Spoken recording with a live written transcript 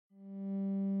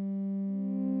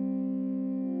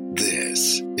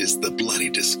This is the Bloody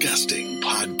Disgusting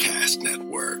Podcast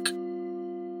Network.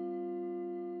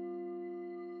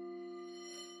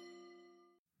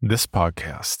 This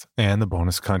podcast and the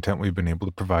bonus content we've been able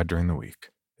to provide during the week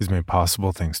is made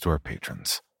possible thanks to our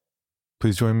patrons.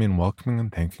 Please join me in welcoming and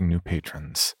thanking new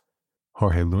patrons: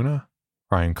 Jorge Luna,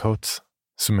 Ryan Coates,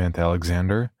 Samantha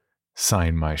Alexander,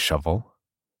 Sign My Shovel,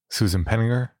 Susan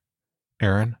Penninger,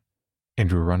 Aaron,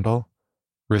 Andrew Rundle,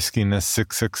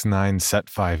 Riskiness669 Set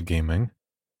 5 Gaming,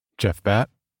 Jeff Batt,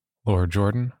 Laura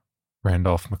Jordan,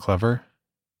 Randolph McClever,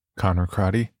 Connor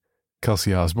Crotty,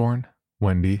 Kelsey Osborne,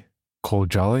 Wendy, Cole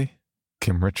Jolly,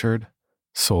 Kim Richard,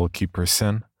 Soul Keeper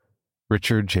Sin,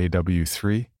 Richard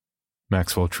JW3,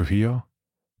 Maxwell Trujillo,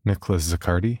 Nicholas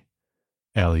Zaccardi,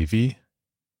 Ali V,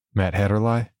 Matt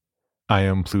Hatterly, I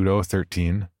Am Pluto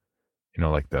 13,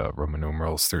 like the Roman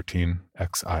numerals 13,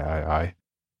 XIII,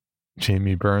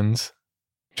 Jamie Burns,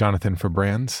 Jonathan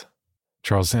Fabrands,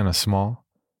 Charles Anna Small,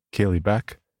 Kaylee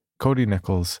Beck, Cody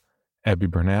Nichols, Abby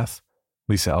Bernath,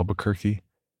 Lisa Albuquerque,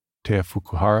 Taya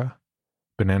Fukuhara,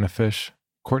 Banana Fish,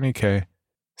 Courtney K,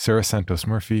 Sarah Santos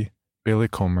Murphy, Bailey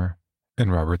Comer,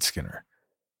 and Robert Skinner.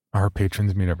 Our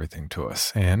patrons mean everything to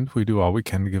us, and we do all we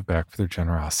can to give back for their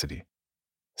generosity.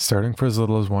 Starting for as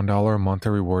little as $1 a month,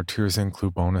 our reward tiers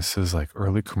include bonuses like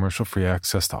early commercial-free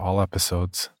access to all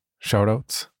episodes,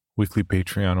 shoutouts, weekly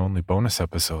Patreon-only bonus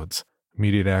episodes,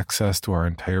 immediate access to our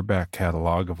entire back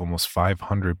catalog of almost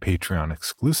 500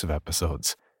 Patreon-exclusive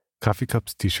episodes, coffee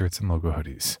cups, t-shirts, and logo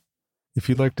hoodies. If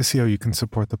you'd like to see how you can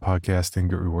support the podcast and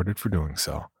get rewarded for doing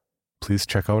so, please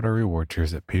check out our reward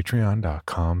tiers at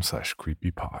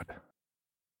patreon.com/creepypod.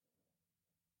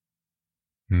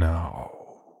 Now,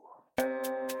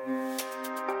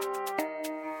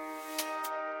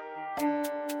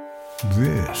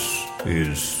 this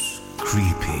is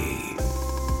Creepy,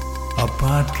 a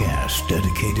podcast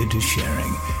dedicated to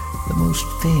sharing the most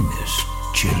famous,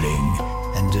 chilling,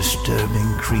 and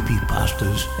disturbing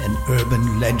creepypastas and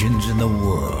urban legends in the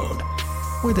world.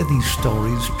 Whether these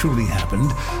stories truly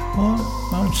happened or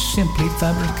are simply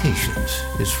fabrications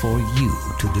is for you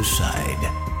to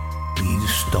decide.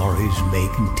 These stories may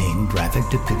contain graphic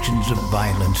depictions of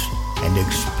violence and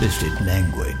explicit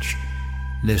language.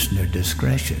 Listener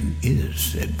discretion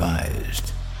is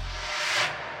advised.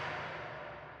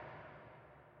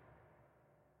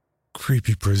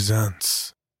 Creepy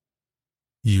presents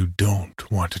You Don't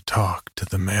Want to Talk to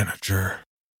the Manager.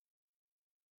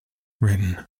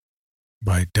 Written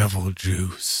by Devil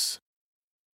Juice.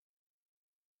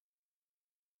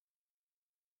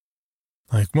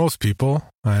 Like most people,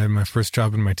 I had my first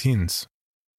job in my teens.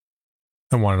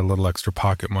 I wanted a little extra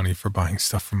pocket money for buying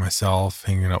stuff for myself,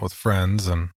 hanging out with friends,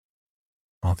 and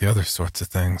all the other sorts of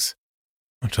things,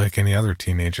 much like any other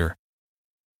teenager.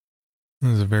 It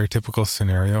was a very typical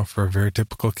scenario for a very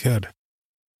typical kid.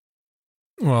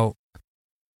 Well,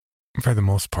 for the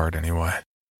most part anyway.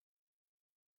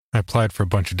 I applied for a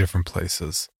bunch of different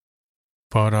places,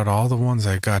 but out of all the ones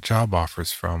I got job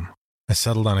offers from, I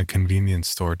settled on a convenience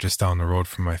store just down the road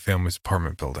from my family's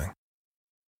apartment building.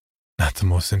 Not the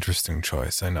most interesting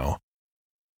choice, I know,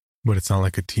 but it's not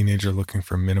like a teenager looking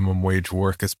for minimum wage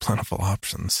work has plentiful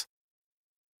options.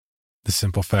 The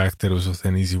simple fact that it was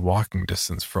within easy walking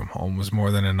distance from home was more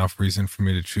than enough reason for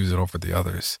me to choose it over the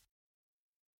others.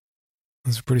 It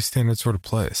was a pretty standard sort of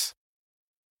place,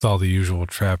 with all the usual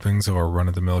trappings of a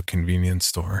run-of-the-mill convenience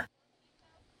store.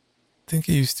 I think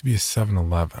it used to be a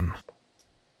 7-Eleven,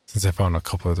 since I found a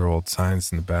couple of their old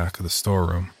signs in the back of the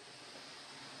storeroom.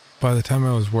 By the time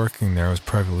I was working there, it was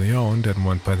privately owned and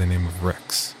went by the name of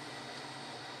Rick's.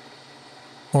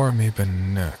 Or it may have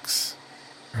been Nick's,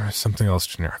 or something else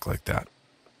generic like that.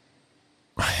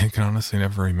 I can honestly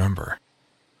never remember.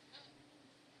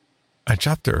 I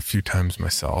shopped there a few times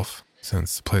myself,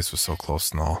 since the place was so close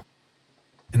and all,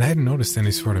 and I hadn't noticed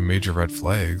any sort of major red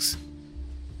flags.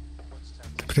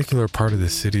 The particular part of the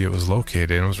city it was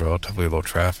located in was relatively low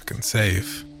traffic and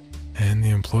safe, and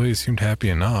the employees seemed happy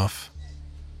enough.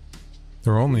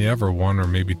 There were only ever one or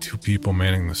maybe two people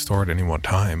manning the store at any one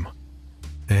time,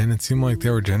 and it seemed like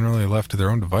they were generally left to their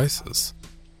own devices.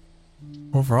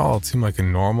 Overall, it seemed like a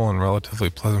normal and relatively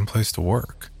pleasant place to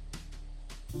work.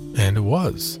 And it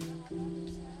was.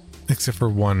 Except for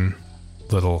one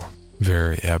little,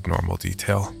 very abnormal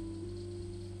detail.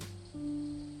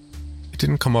 It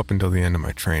didn't come up until the end of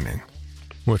my training,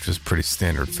 which was pretty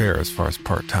standard fare as far as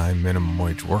part-time minimum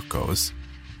wage work goes.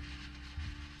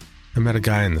 I met a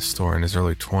guy in the store in his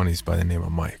early 20s by the name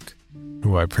of Mike,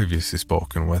 who I previously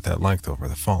spoken with at length over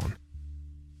the phone.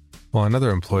 While another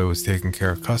employee was taking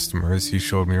care of customers, he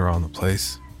showed me around the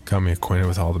place, got me acquainted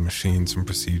with all the machines and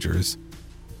procedures,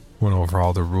 went over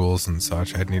all the rules and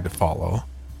such I'd need to follow,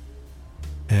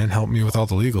 and helped me with all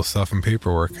the legal stuff and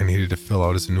paperwork I needed to fill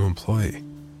out as a new employee.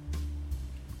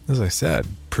 As I said,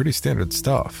 pretty standard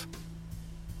stuff.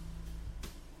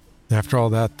 After all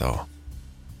that, though,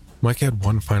 Mike had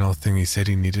one final thing he said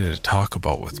he needed to talk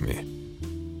about with me.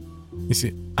 You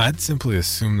see, I'd simply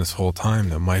assumed this whole time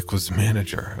that Mike was a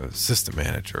manager, an assistant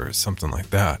manager, or something like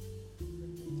that.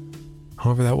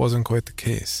 However, that wasn't quite the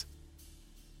case.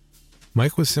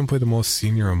 Mike was simply the most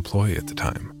senior employee at the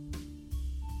time.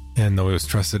 And though he was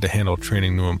trusted to handle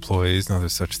training new employees and other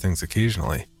such things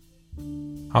occasionally,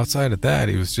 outside of that,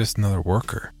 he was just another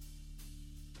worker.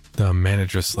 The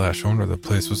manager/owner of the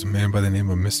place was a man by the name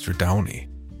of Mr. Downey.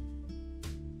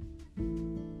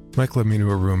 Mike led me to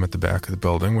a room at the back of the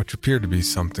building, which appeared to be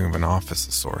something of an office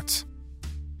of sorts.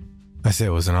 I say it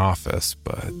was an office,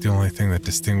 but the only thing that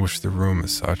distinguished the room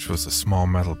as such was a small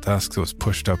metal desk that was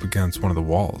pushed up against one of the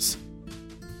walls.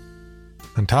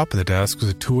 On top of the desk was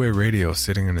a two-way radio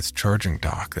sitting in its charging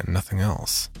dock and nothing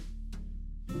else.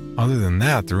 Other than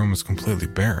that, the room was completely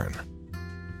barren.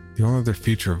 The only other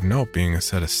feature of note being a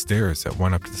set of stairs that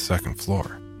went up to the second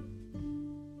floor.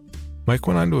 Mike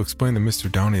went on to explain that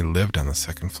Mr. Downey lived on the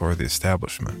second floor of the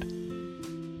establishment.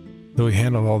 Though he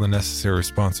handled all the necessary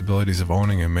responsibilities of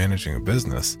owning and managing a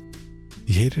business,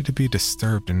 he hated to be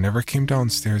disturbed and never came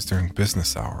downstairs during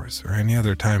business hours or any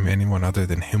other time anyone other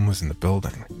than him was in the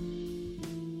building.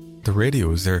 The radio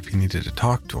was there if you needed to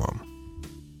talk to him,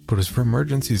 but it was for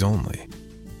emergencies only.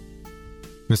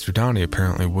 Mr. Downey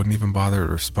apparently wouldn't even bother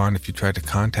to respond if you tried to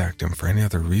contact him for any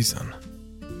other reason.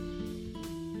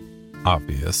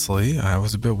 Obviously, I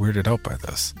was a bit weirded out by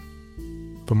this,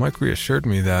 but Mike reassured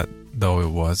me that, though it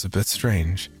was a bit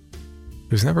strange,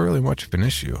 it was never really much of an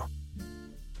issue.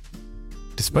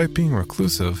 Despite being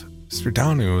reclusive, Mr.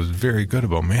 Downey was very good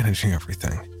about managing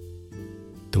everything.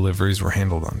 Deliveries were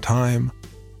handled on time,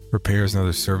 repairs and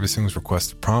other servicing was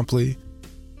requested promptly,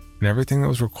 and everything that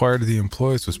was required of the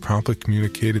employees was promptly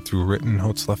communicated through written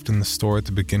notes left in the store at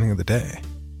the beginning of the day.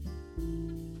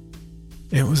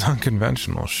 It was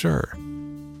unconventional, sure,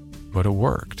 but it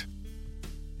worked.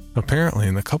 Apparently,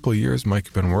 in the couple of years Mike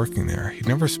had been working there, he'd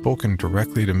never spoken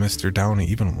directly to Mr. Downey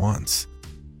even once.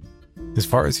 As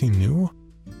far as he knew,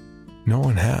 no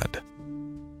one had.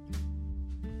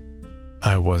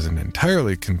 I wasn't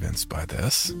entirely convinced by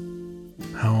this.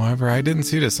 However, I didn't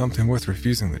see it as something worth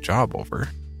refusing the job over,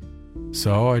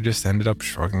 so I just ended up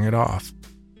shrugging it off.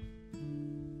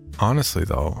 Honestly,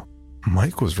 though,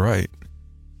 Mike was right.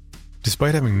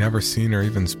 Despite having never seen or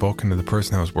even spoken to the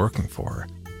person I was working for,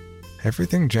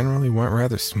 everything generally went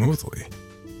rather smoothly.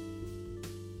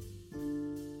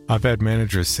 I've had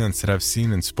managers since that I've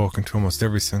seen and spoken to almost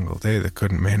every single day that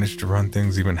couldn't manage to run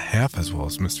things even half as well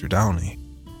as Mr. Downey.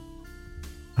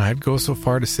 I'd go so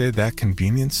far to say that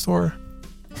convenience store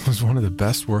was one of the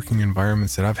best working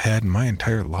environments that I've had in my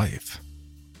entire life.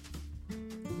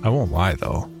 I won't lie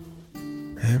though.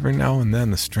 Every now and then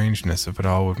the strangeness of it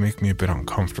all would make me a bit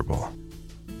uncomfortable.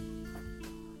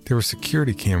 There were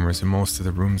security cameras in most of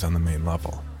the rooms on the main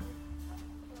level.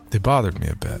 They bothered me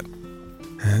a bit,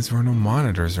 as there were no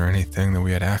monitors or anything that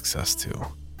we had access to.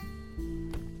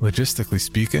 Logistically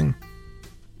speaking,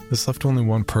 this left only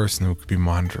one person who could be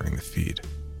monitoring the feed.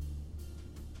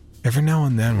 Every now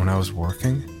and then when I was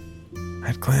working,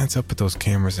 I'd glance up at those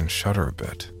cameras and shudder a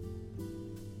bit.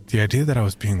 The idea that I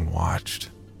was being watched,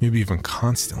 maybe even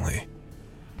constantly,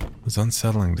 was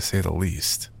unsettling to say the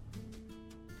least.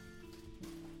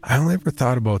 I only ever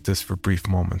thought about this for brief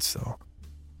moments, though.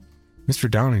 Mr.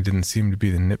 Downey didn't seem to be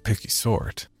the nitpicky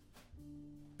sort.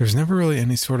 There was never really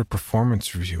any sort of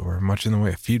performance review or much in the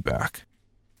way of feedback.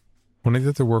 One of the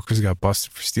other workers got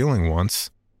busted for stealing once,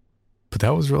 but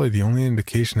that was really the only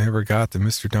indication I ever got that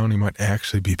Mr. Downey might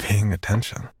actually be paying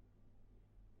attention.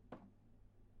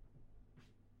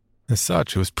 As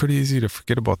such, it was pretty easy to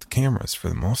forget about the cameras for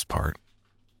the most part.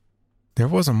 There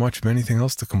wasn't much of anything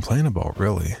else to complain about,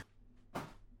 really.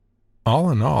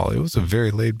 All in all, it was a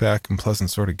very laid-back and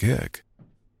pleasant sort of gig.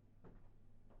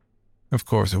 Of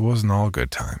course, it wasn't all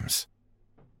good times.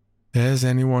 As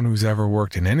anyone who's ever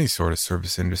worked in any sort of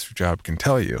service industry job can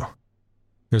tell you,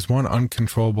 there's one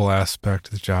uncontrollable aspect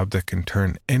of the job that can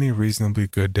turn any reasonably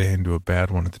good day into a bad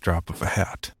one at the drop of a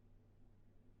hat.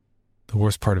 The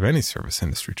worst part of any service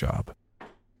industry job: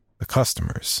 the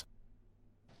customers.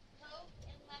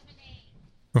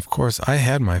 Of course, I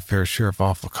had my fair share of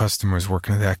awful customers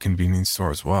working at that convenience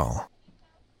store as well.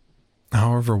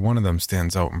 However, one of them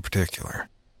stands out in particular.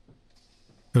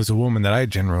 It was a woman that I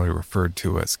generally referred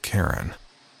to as Karen.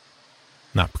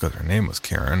 Not because her name was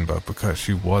Karen, but because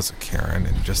she was a Karen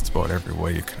in just about every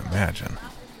way you can imagine.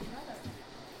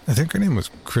 I think her name was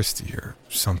Christy or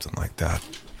something like that.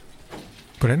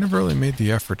 But I never really made the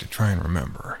effort to try and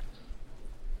remember.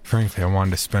 Frankly, I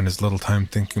wanted to spend as little time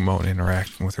thinking about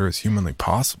interacting with her as humanly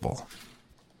possible.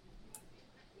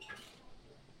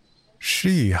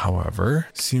 She, however,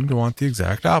 seemed to want the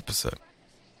exact opposite.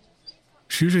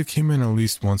 She usually came in at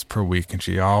least once per week, and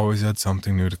she always had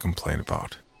something new to complain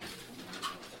about.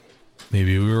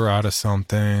 Maybe we were out of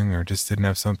something, or just didn't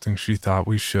have something she thought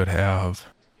we should have.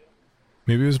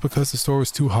 Maybe it was because the store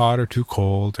was too hot or too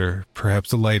cold, or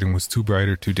perhaps the lighting was too bright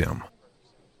or too dim.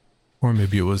 Or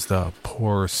maybe it was the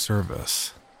poor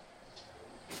service.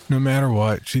 No matter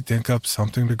what, she'd think up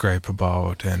something to gripe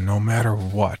about, and no matter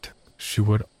what, she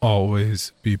would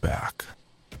always be back.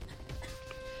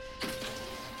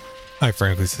 I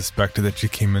frankly suspected that she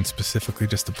came in specifically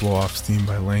just to blow off steam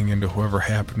by laying into whoever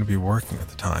happened to be working at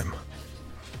the time.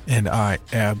 And I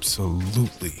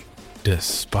absolutely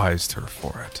despised her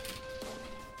for it.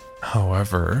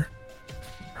 However,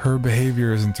 her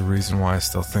behavior isn't the reason why I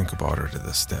still think about her to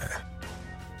this day.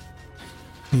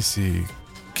 You see,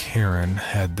 Karen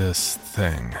had this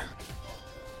thing.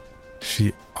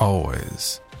 She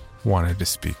always wanted to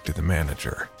speak to the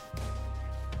manager.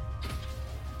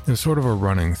 It was sort of a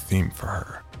running theme for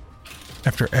her.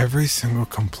 After every single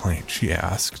complaint, she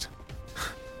asked,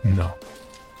 no,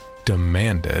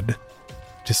 demanded,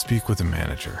 to speak with the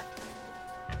manager.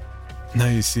 Now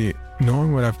you see,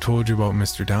 knowing what I've told you about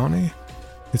Mr. Downey,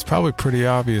 it's probably pretty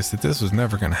obvious that this was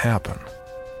never going to happen.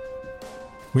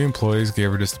 We employees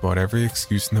gave her just about every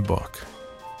excuse in the book.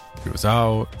 She was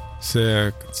out,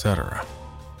 sick, etc.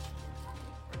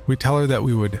 We'd tell her that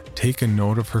we would take a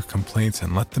note of her complaints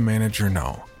and let the manager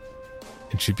know,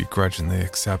 and she'd begrudgingly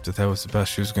accept that was the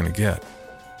best she was going to get.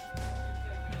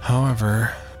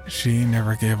 However, she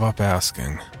never gave up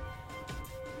asking.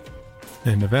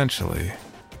 And eventually,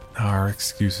 our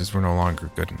excuses were no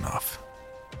longer good enough.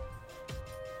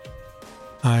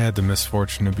 I had the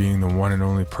misfortune of being the one and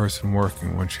only person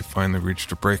working when she finally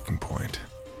reached a breaking point.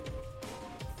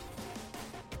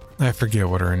 I forget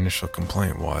what her initial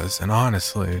complaint was, and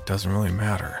honestly, it doesn't really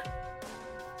matter.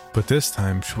 But this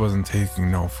time, she wasn't taking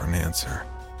no for an answer.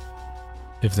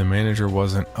 If the manager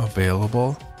wasn't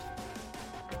available,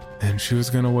 then she was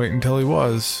going to wait until he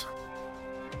was.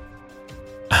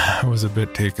 I was a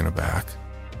bit taken aback,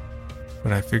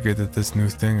 but I figured that this new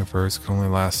thing of hers could only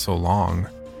last so long.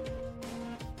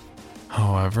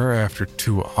 However, after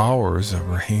 2 hours of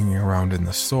her hanging around in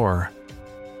the store,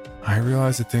 I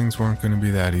realized that things weren't going to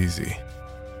be that easy.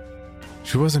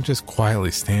 She wasn't just quietly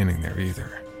standing there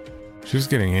either. She was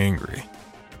getting angry.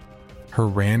 Her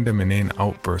random inane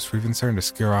outbursts were even starting to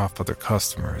scare off other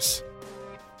customers.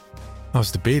 I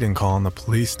was debating calling the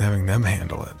police and having them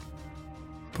handle it,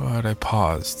 but I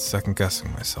paused,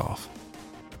 second-guessing myself.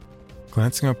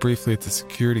 Glancing up briefly at the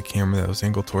security camera that was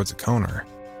angled towards the counter,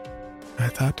 I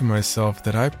thought to myself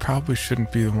that I probably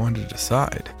shouldn't be the one to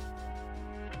decide.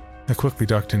 I quickly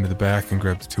ducked into the back and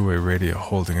grabbed the two-way radio,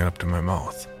 holding it up to my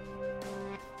mouth.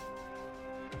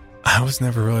 I was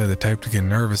never really the type to get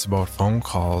nervous about phone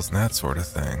calls and that sort of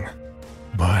thing,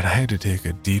 but I had to take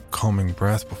a deep, calming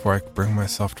breath before I could bring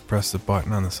myself to press the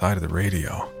button on the side of the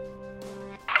radio.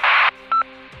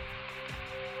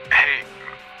 Hey,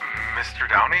 Mr.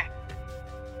 Downey?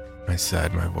 I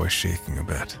said, my voice shaking a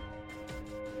bit.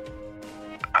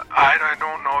 I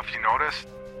don't know if you noticed,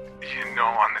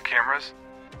 on the cameras,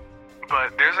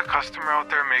 but there's a customer out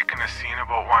there making a scene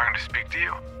about wanting to speak to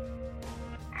you.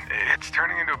 It's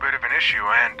turning into a bit of an issue,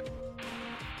 and...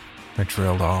 I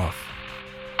trailed off.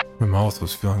 My mouth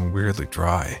was feeling weirdly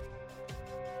dry.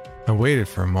 I waited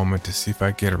for a moment to see if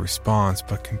I'd get a response,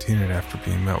 but continued after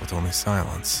being met with only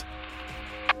silence.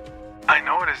 I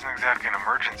know it isn't exactly an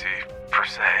emergency, per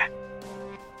se,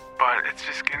 but it's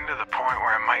just getting to the point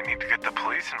where I might need to get the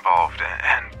police involved,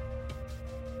 and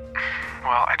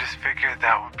well, I just figured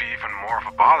that would be even more of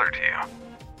a bother to you.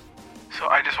 So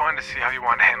I just wanted to see how you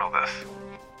want to handle this.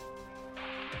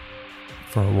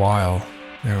 For a while,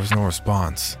 there was no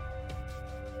response.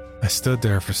 I stood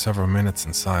there for several minutes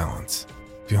in silence,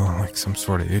 feeling like some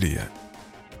sort of idiot.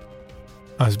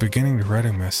 I was beginning to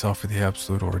ready myself for the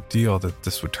absolute ordeal that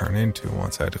this would turn into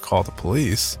once I had to call the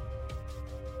police,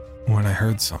 when I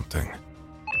heard something.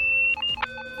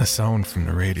 A sound from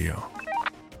the radio.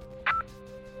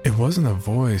 It wasn't a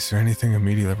voice or anything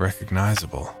immediately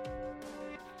recognizable.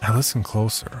 I listened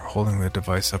closer, holding the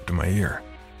device up to my ear.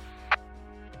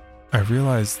 I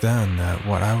realized then that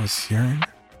what I was hearing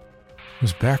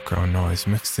was background noise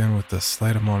mixed in with a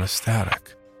slight amount of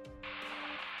static,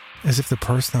 as if the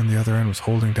person on the other end was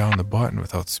holding down the button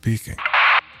without speaking.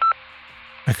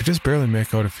 I could just barely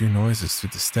make out a few noises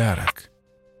through the static.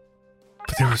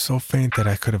 but they were so faint that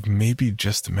I could have maybe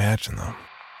just imagined them.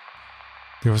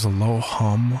 There was a low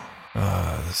hum,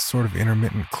 sort of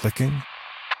intermittent clicking,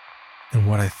 and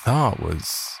what I thought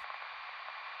was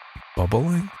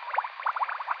bubbling.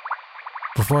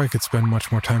 Before I could spend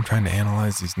much more time trying to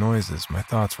analyze these noises, my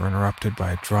thoughts were interrupted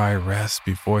by a dry,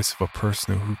 raspy voice of a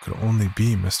person who could only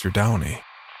be Mr. Downey.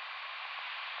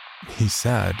 He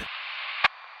said,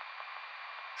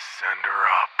 "Send her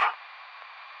up."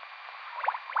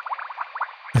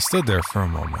 I stood there for a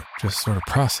moment, just sort of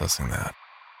processing that.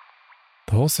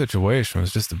 The whole situation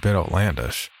was just a bit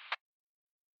outlandish.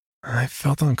 I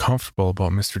felt uncomfortable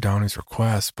about Mr. Downey's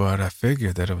request, but I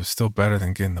figured that it was still better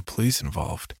than getting the police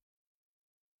involved.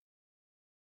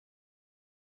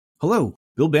 Hello,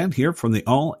 Bill Band here from the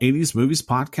All 80s Movies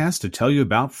podcast to tell you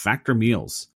about Factor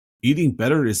Meals. Eating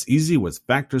better is easy with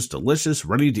Factor's delicious,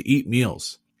 ready-to-eat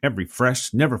meals. Every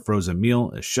fresh, never frozen meal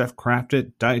is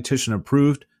chef-crafted, dietitian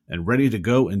approved, and ready to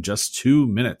go in just 2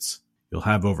 minutes. You'll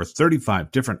have over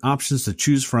 35 different options to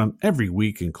choose from every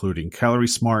week, including Calorie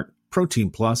Smart, Protein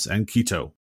Plus, and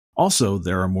Keto. Also,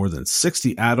 there are more than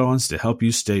 60 add-ons to help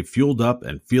you stay fueled up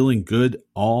and feeling good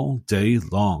all day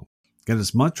long. Get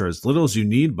as much or as little as you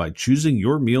need by choosing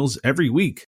your meals every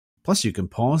week. Plus, you can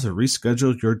pause or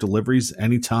reschedule your deliveries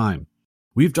anytime.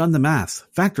 We've done the math.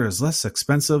 Factor is less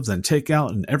expensive than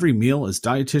takeout, and every meal is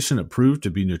dietitian approved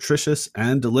to be nutritious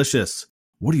and delicious.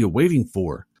 What are you waiting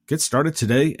for? Get started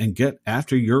today and get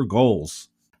after your goals.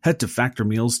 Head to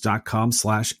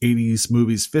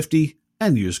factormeals.com/80smovies50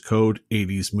 and use code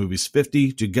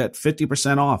 80smovies50 to get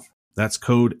 50% off. That's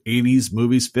code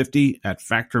 80smovies50 at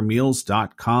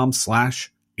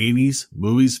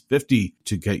factormeals.com/80smovies50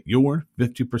 to get your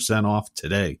 50% off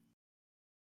today.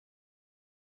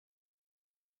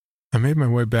 I made my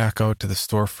way back out to the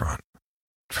storefront,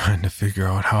 trying to figure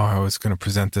out how I was going to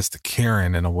present this to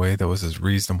Karen in a way that was as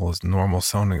reasonable as normal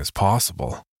sounding as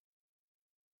possible.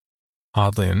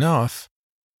 Oddly enough,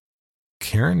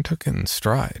 Karen took it in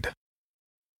stride.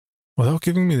 Without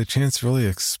giving me the chance to really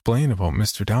explain about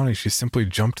Mr. Downey, she simply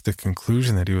jumped to the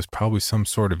conclusion that he was probably some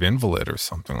sort of invalid or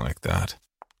something like that.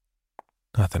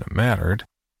 Not that it mattered,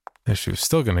 as she was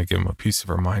still going to give him a piece of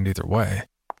her mind either way.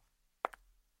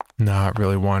 Not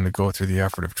really wanting to go through the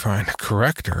effort of trying to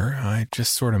correct her, I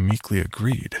just sort of meekly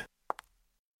agreed.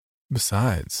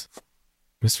 Besides,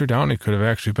 Mr. Downey could have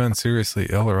actually been seriously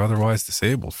ill or otherwise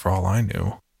disabled for all I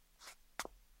knew.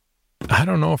 I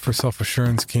don't know if her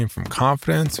self-assurance came from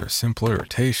confidence or simple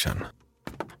irritation,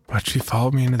 but she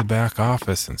followed me into the back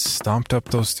office and stomped up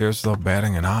those stairs without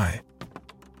batting an eye.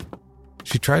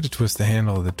 She tried to twist the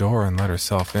handle of the door and let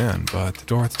herself in, but the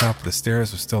door at the top of the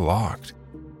stairs was still locked.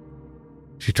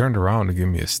 She turned around to give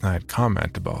me a snide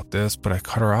comment about this, but I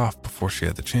cut her off before she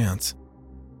had the chance,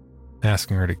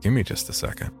 asking her to give me just a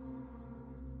second.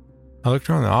 I looked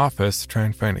around the office to try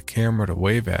and find a camera to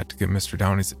wave at to get Mr.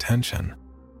 Downey's attention,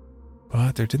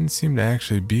 but there didn't seem to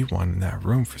actually be one in that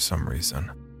room for some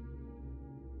reason.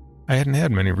 I hadn't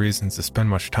had many reasons to spend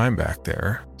much time back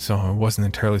there, so it wasn't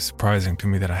entirely surprising to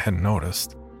me that I hadn't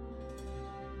noticed.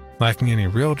 Lacking any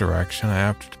real direction, I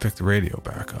opted to pick the radio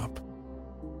back up.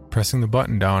 Pressing the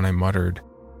button down, I muttered,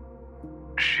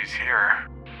 "She's here,"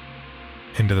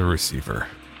 into the receiver.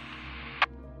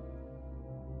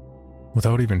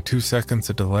 Without even 2 seconds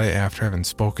of delay after having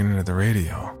spoken into the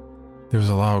radio, there was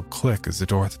a loud click as the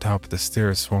door at the top of the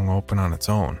stairs swung open on its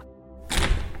own.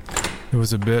 It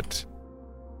was a bit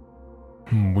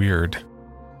weird,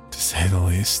 to say the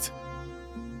least.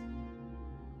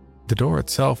 The door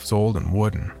itself was old and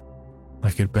wooden,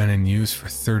 like it had been in use for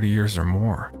 30 years or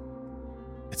more.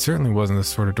 It certainly wasn't the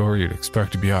sort of door you'd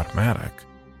expect to be automatic.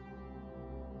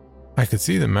 I could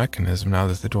see the mechanism now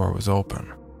that the door was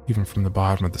open, even from the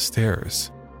bottom of the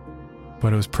stairs,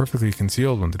 but it was perfectly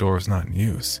concealed when the door was not in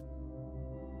use.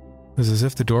 It was as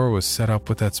if the door was set up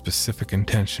with that specific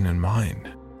intention in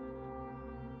mind.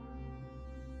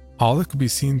 All that could be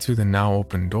seen through the now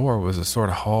open door was a sort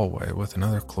of hallway with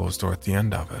another closed door at the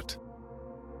end of it.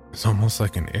 It was almost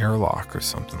like an airlock or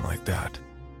something like that.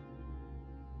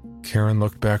 Karen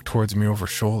looked back towards me over her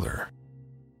shoulder,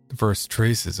 the first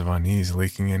traces of unease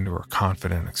leaking into her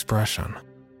confident expression.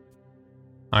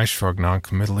 I shrugged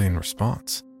noncommittally in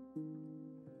response.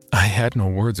 I had no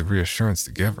words of reassurance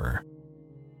to give her.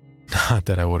 Not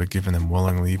that I would have given them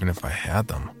willingly even if I had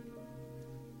them.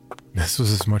 This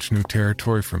was as much new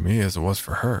territory for me as it was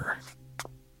for her.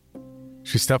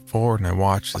 She stepped forward and I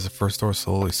watched as the first door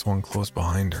slowly swung closed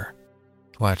behind her,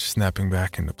 the latch snapping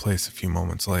back into place a few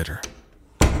moments later.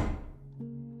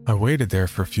 I waited there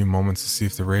for a few moments to see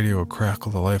if the radio would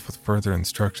crackle to life with further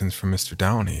instructions from Mr.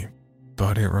 Downey,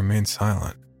 but it remained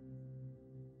silent.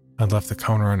 I'd left the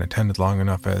counter unattended long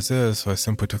enough as is, so I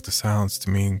simply took the silence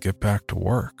to mean get back to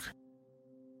work.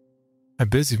 I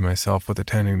busied myself with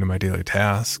attending to my daily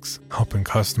tasks, helping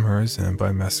customers, and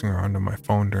by messing around on my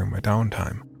phone during my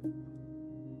downtime.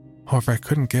 However, I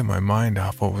couldn't get my mind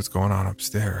off what was going on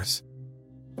upstairs.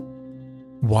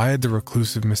 Why had the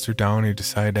reclusive Mr. Downey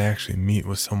decided to actually meet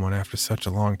with someone after such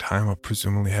a long time of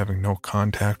presumably having no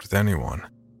contact with anyone?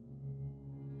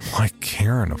 Like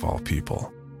Karen, of all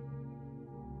people.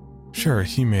 Sure,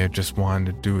 he may have just wanted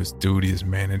to do his duty as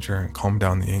manager and calm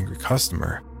down the angry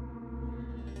customer.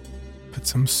 But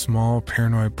some small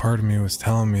paranoid part of me was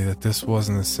telling me that this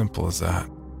wasn't as simple as that.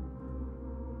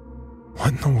 What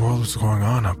in the world was going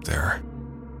on up there?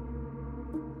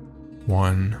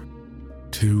 1,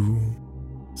 2,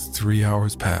 3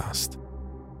 hours passed,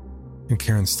 and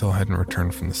Karen still hadn't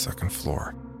returned from the second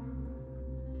floor.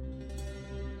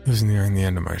 It was nearing the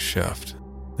end of my shift.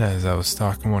 As I was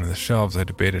stocking one of the shelves, I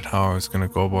debated how I was going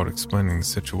to go about explaining the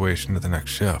situation to the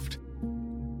next shift.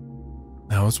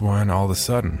 That was when, all of a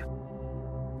sudden,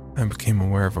 I became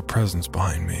aware of a presence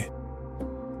behind me.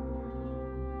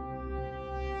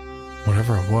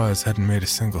 Whatever it was hadn't made a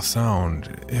single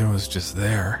sound. It was just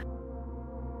there.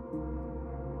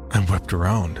 I whipped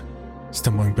around,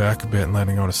 stumbling back a bit and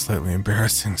letting out a slightly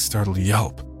embarrassing, startled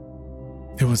yelp.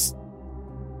 It was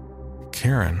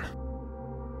Karen.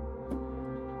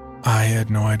 I had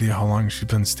no idea how long she'd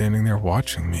been standing there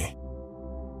watching me.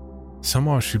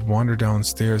 Somehow she'd wandered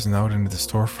downstairs and out into the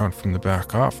storefront from the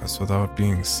back office without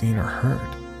being seen or heard.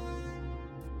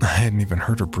 I hadn't even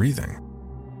heard her breathing.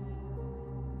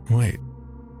 Wait,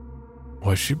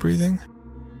 was she breathing?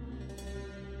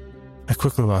 I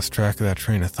quickly lost track of that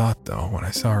train of thought, though, when I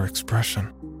saw her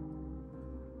expression.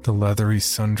 The leathery,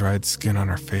 sun-dried skin on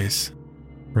her face,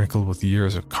 wrinkled with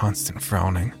years of constant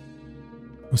frowning,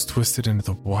 was twisted into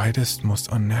the widest, most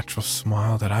unnatural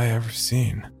smile that I ever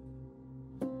seen.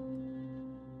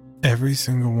 Every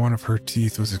single one of her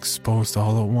teeth was exposed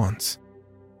all at once.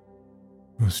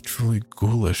 It was truly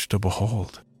ghoulish to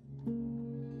behold.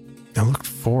 It looked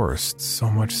forced, so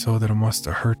much so that it must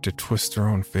have hurt to twist her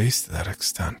own face to that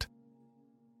extent.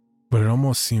 But it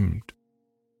almost seemed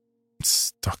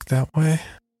stuck that way.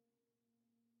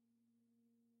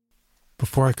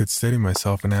 Before I could steady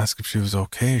myself and ask if she was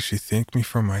okay, she thanked me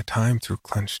for my time through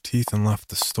clenched teeth and left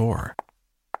the store,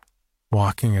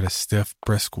 walking at a stiff,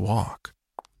 brisk walk.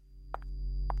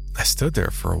 I stood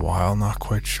there for a while, not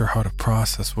quite sure how to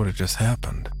process what had just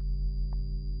happened.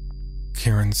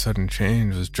 Karen's sudden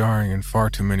change was jarring in far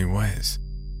too many ways.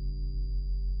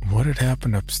 What had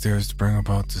happened upstairs to bring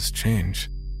about this change?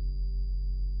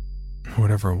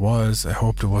 Whatever it was, I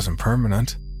hoped it wasn't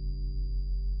permanent.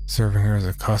 Serving her as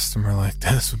a customer like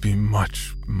this would be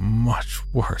much, much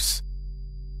worse.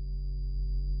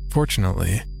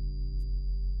 Fortunately,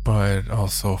 but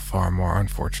also far more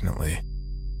unfortunately,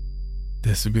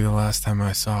 this would be the last time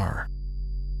I saw her.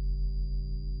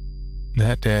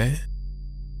 That day,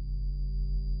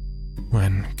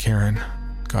 when Karen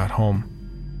got home,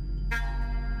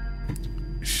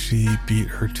 she beat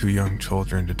her 2 young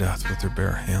children to death with her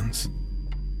bare hands.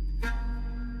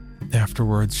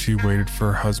 Afterwards, she waited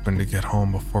for her husband to get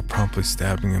home before promptly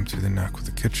stabbing him through the neck with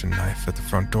a kitchen knife at the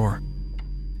front door.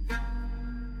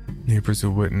 Neighbors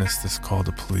who witnessed this called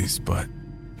the police, but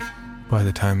by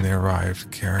the time they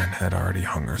arrived, Karen had already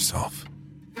hung herself.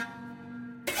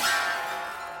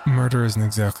 Murder isn't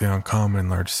exactly uncommon in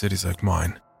large cities like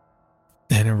mine,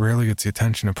 and it rarely gets the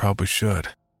attention it probably should.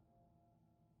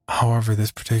 However,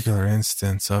 this particular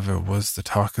instance of it was the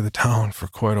talk of the town for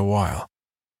quite a while,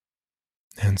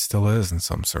 and still is in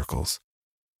some circles.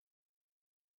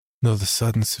 Though the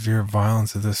sudden severe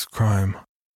violence of this crime,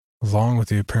 along with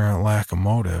the apparent lack of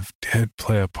motive, did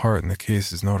play a part in the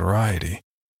case's notoriety,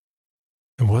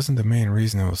 it wasn't the main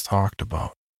reason it was talked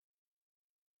about.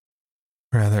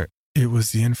 Rather, it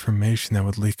was the information that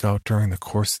would leak out during the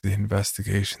course of the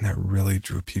investigation that really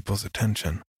drew people's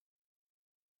attention.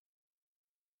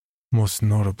 Most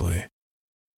notably,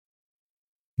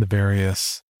 the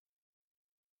various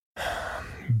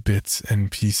bits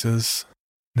and pieces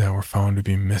that were found to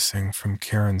be missing from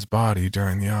Karen's body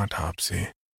during the autopsy.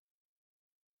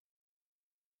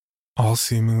 All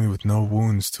seemingly with no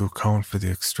wounds to account for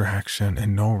the extraction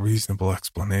and no reasonable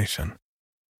explanation.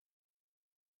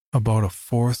 About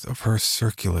 1/4 of her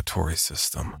circulatory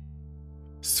system,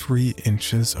 3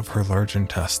 inches of her large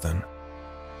intestine,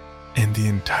 and the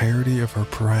entirety of her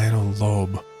parietal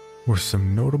lobe were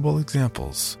some notable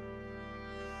examples.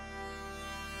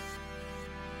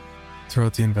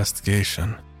 Throughout the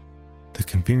investigation, the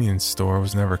convenience store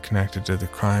was never connected to the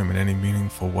crime in any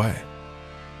meaningful way.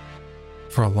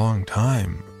 For a long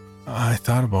time, I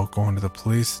thought about going to the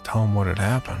police to tell them what had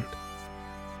happened.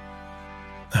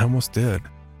 I almost did.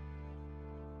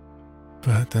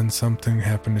 But then something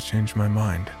happened to change my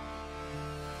mind.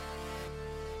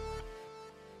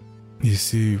 You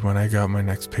see, when I got my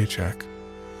next paycheck,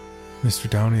 Mr.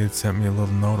 Downey had sent me a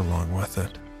little note along with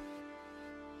it.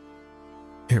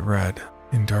 It read,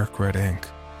 in dark red ink,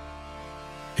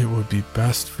 "It would be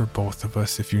best for both of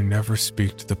us if you never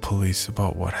speak to the police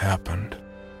about what happened."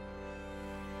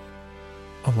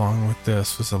 Along with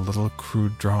this was a little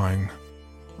crude drawing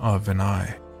of an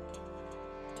eye.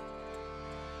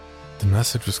 The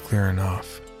message was clear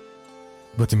enough,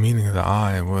 but the meaning of the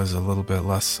eye was a little bit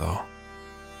less so.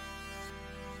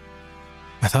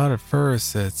 I thought at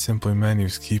first that it simply meant he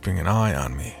was keeping an eye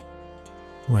on me,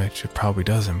 which it probably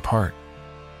does in part.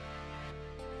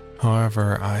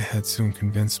 However, I had soon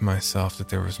convinced myself that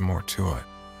there was more to it.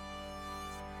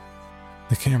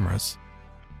 The cameras,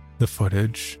 the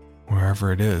footage,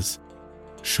 wherever it is,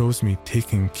 shows me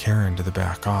taking Karen to the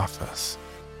back office.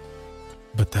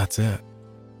 But that's it.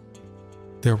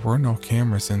 There were no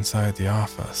cameras inside the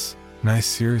office, and I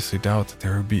seriously doubt that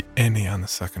there would be any on the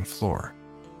second floor.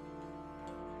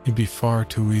 It'd be far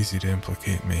too easy to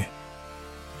implicate me,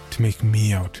 to make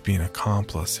me out to be an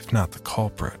accomplice, if not the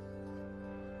culprit.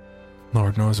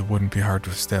 Lord knows it wouldn't be hard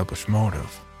to establish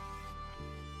motive.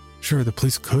 Sure, the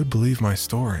police could believe my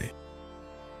story,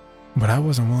 but I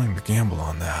wasn't willing to gamble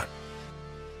on that.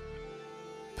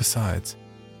 Besides,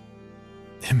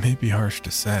 it may be harsh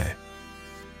to say,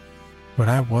 but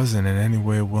I wasn't in any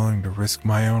way willing to risk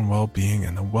my own well-being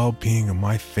and the well-being of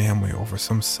my family over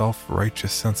some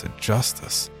self-righteous sense of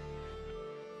justice.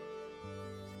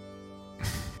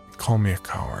 Call me a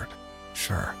coward,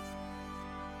 sure.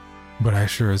 But I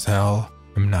sure as hell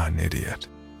am not an idiot.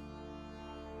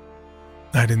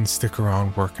 I didn't stick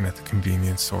around working at the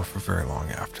convenience store for very long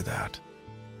after that.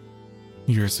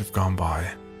 Years have gone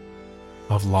by.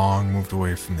 I've long moved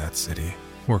away from that city,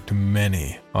 worked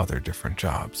many other different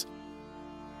jobs,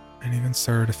 and even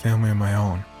started a family of my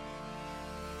own.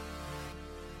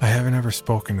 I haven't ever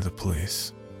spoken to the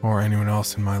police or anyone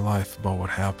else in my life about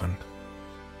what happened.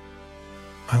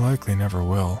 I likely never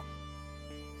will.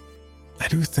 I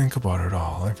do think about it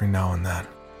all every now and then,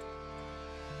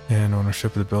 and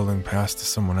ownership of the building passed to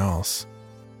someone else.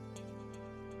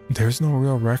 There's no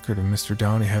real record of Mr.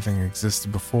 Downey having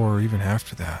existed before or even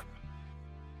after that.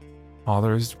 All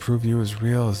there is to prove you is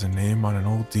real is a name on an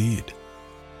old deed.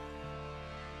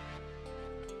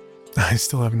 I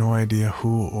still have no idea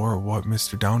who or what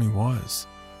Mr. Downey was.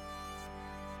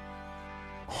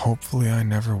 Hopefully I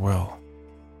never will.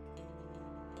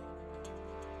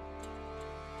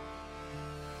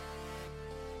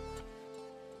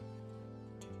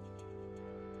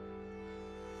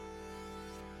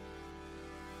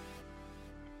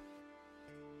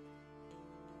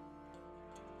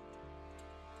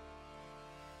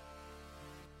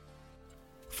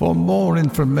 For more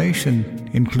information,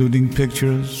 including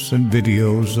pictures and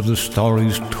videos of the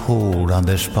stories told on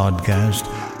this podcast,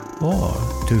 or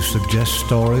to suggest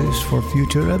stories for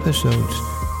future episodes,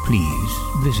 please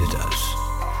visit us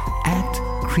at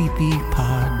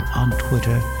CreepyPod on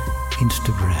Twitter,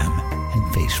 Instagram, and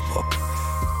Facebook,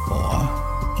 or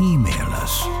email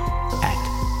us at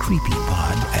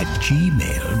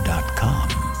creepypod@gmail.com.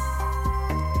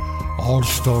 All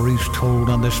stories told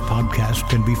on this podcast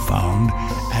can be found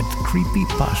at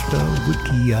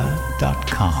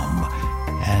creepypastawikia.com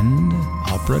and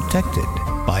are protected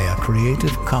by a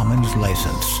Creative Commons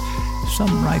license.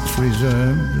 Some rights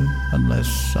reserved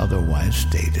unless otherwise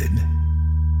stated.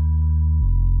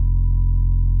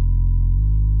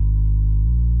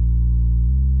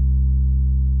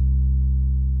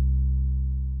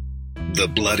 The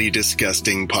Bloody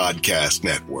Disgusting Podcast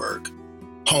Network.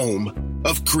 Home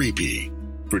of Creepy,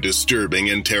 for disturbing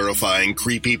and terrifying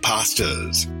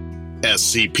creepypastas.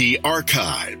 SCP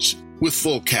Archives, with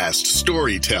full cast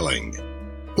storytelling.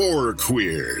 Horror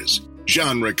Queers,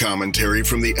 genre commentary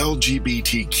from the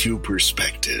LGBTQ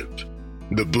perspective.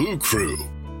 The Boo Crew,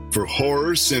 for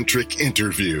horror-centric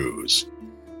interviews.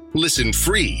 Listen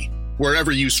free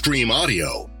wherever you stream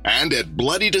audio and at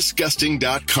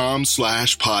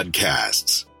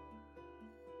bloodydisgusting.com/podcasts.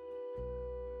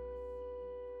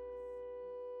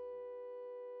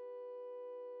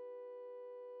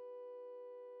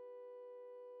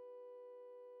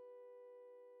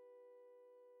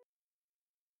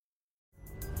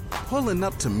 Pulling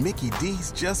up to Mickey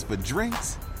D's just for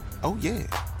drinks? Oh yeah,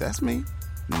 that's me.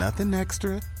 Nothing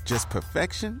extra, just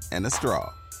perfection and a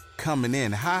straw. Coming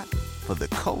in hot for the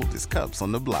coldest cups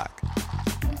on the block.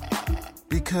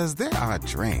 Because there are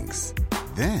drinks.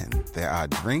 Then there are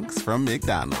drinks from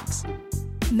McDonald's.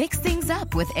 Mix things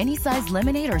up with any size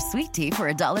lemonade or sweet tea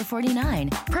for $1.49.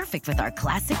 Perfect with our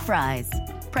classic fries.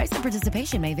 Price and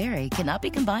participation may vary. Cannot be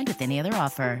combined with any other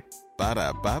offer.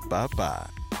 Ba-da-ba-ba-ba.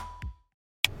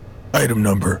 Item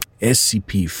number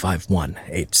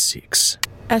SCP-5186.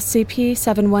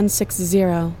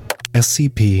 SCP-7160.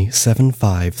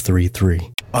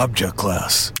 SCP-7533. Object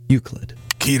Class Euclid.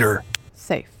 Keter.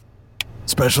 Safe.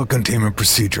 Special Containment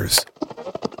Procedures.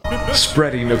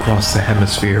 Spreading across the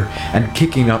hemisphere and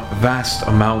kicking up vast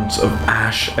amounts of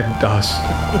ash and dust.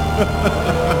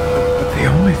 The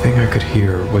only thing I could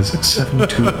hear was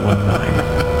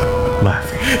 7219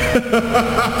 laughing.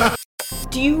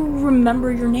 Do you remember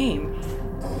your name?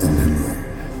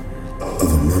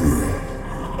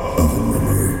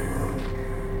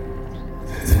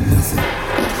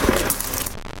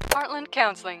 Heartland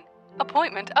Counseling.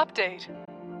 Appointment update.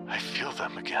 I feel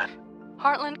them again.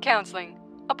 Heartland Counseling.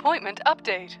 Appointment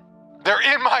update. They're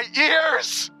in my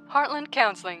ears! Heartland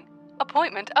Counseling.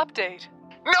 Appointment update.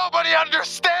 Nobody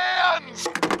understands!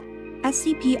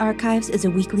 SCP Archives is a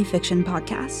weekly fiction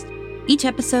podcast. Each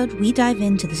episode, we dive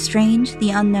into the strange,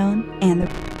 the unknown, and the...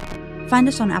 Find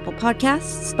us on Apple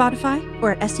Podcasts, Spotify,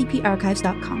 or at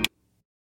scparchives.com.